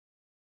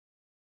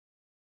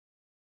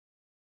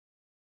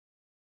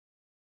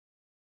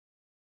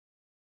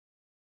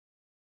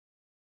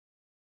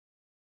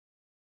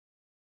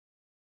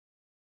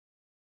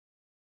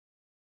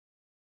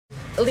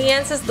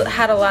Lienz has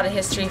had a lot of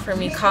history for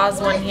me.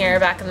 Cause won here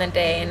back in the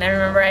day, and I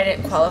remember I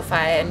didn't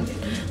qualify, and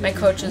my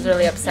coach was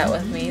really upset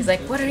with me. He's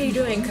like, "What are you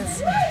doing?"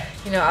 Because,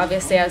 you know,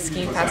 obviously I was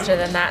skiing faster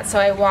than that. So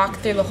I walked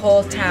through the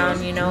whole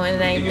town, you know,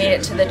 and I made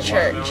it to the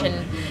church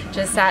and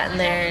just sat in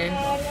there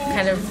and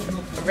kind of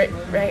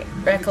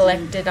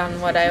recollected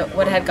on what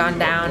had gone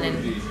down.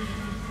 And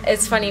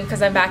it's funny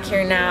because I'm back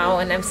here now,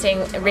 and I'm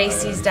staying.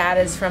 Racy's dad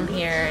is from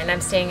here, and I'm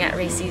staying at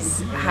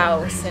Racy's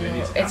house, and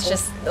it's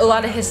just a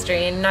lot of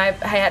history. And I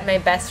had my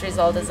best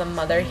result as a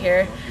mother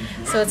here,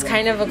 so it's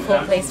kind of a cool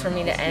place for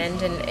me to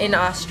end. And in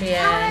Austria,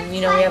 and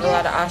you know, we have a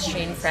lot of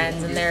Austrian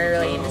friends, and they're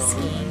really into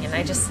skiing. And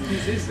I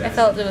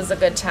felt it was a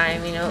good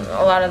time. You know,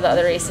 a lot of the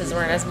other races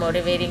weren't as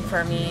motivating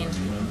for me. And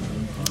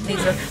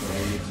these were,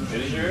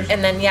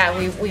 and then yeah,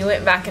 we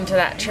went back into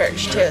that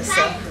church too.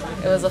 So.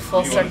 It was a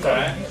full circle.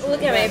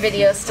 Look at my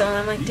video still, and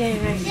I'm like, dang,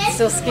 I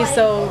still ski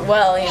so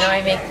well. You know,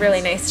 I make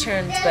really nice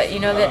turns, but you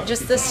know, that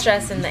just the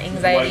stress and the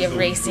anxiety of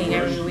racing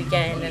every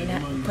weekend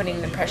and putting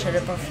the pressure to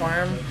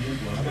perform,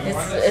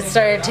 it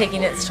started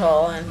taking its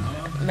toll. And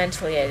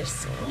mentally, I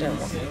just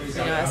don't, you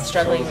know, I was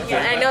struggling with it.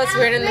 I know it's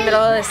weird in the middle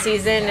of the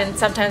season, and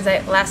sometimes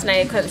last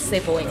night I couldn't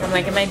sleep a wink. I'm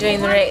like, am I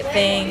doing the right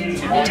thing?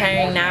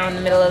 Retiring now in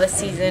the middle of the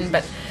season,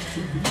 but.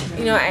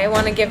 You know, I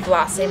want to give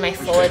Lasse my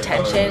full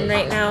attention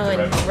right now,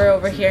 and we're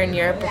over here in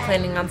Europe. We're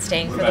planning on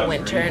staying for the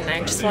winter, and I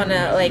just want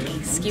to like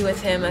ski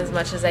with him as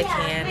much as I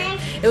can.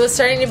 And it was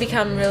starting to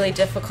become really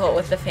difficult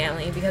with the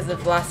family because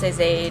of Lasse's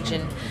age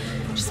and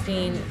just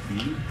being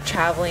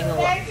traveling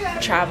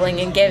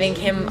and giving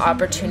him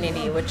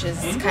opportunity, which is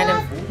kind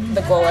of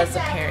the goal as a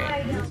parent.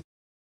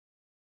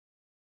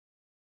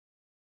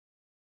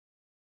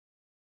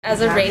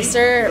 As a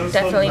racer,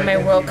 definitely my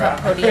World Cup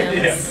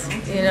podiums.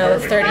 You know,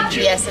 the 30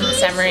 GS in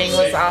Semmering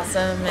was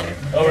awesome, and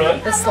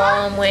the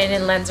slalom win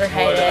in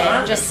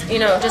Lenzerheide, just, you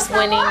know, just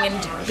winning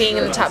and being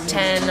in the top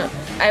 10.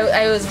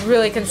 I was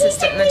really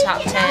consistent in the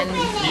top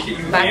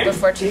 10 back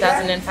before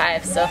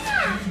 2005, so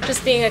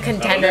just being a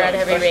contender at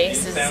every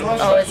race is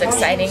always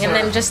exciting. And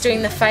then just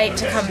doing the fight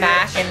to come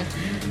back and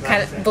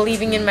kind of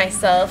believing in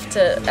myself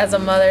as a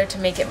mother to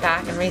make it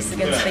back and race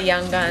against the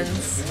young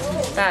guns.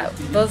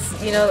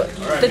 You know,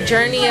 the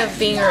journey of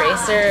being a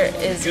racer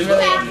is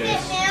really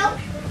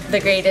the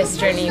greatest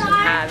journey you can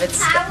have.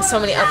 It's so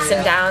many ups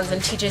and downs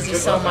and teaches you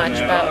so much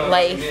about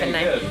life, and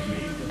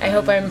I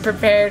hope I'm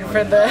prepared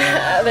for the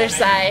other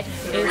side.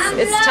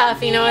 It's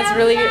tough, you know. It's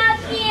really,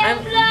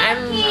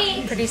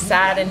 I'm pretty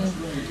sad, and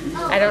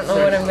I don't know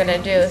what I'm gonna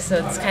do.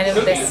 So it's kind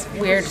of this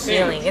weird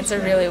feeling. It's a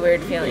really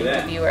weird feeling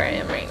to be where I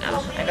am right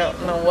now. I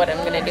don't know what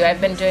I'm gonna do.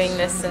 I've been doing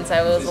this since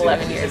I was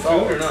 11 years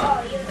old.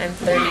 I'm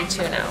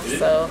 32 now,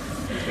 so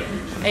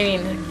I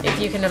mean, if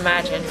you can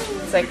imagine,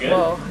 it's like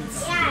whoa.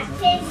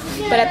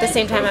 But at the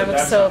same time, I'm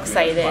so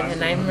excited,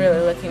 and I'm really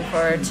looking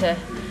forward to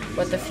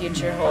what the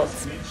future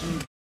holds.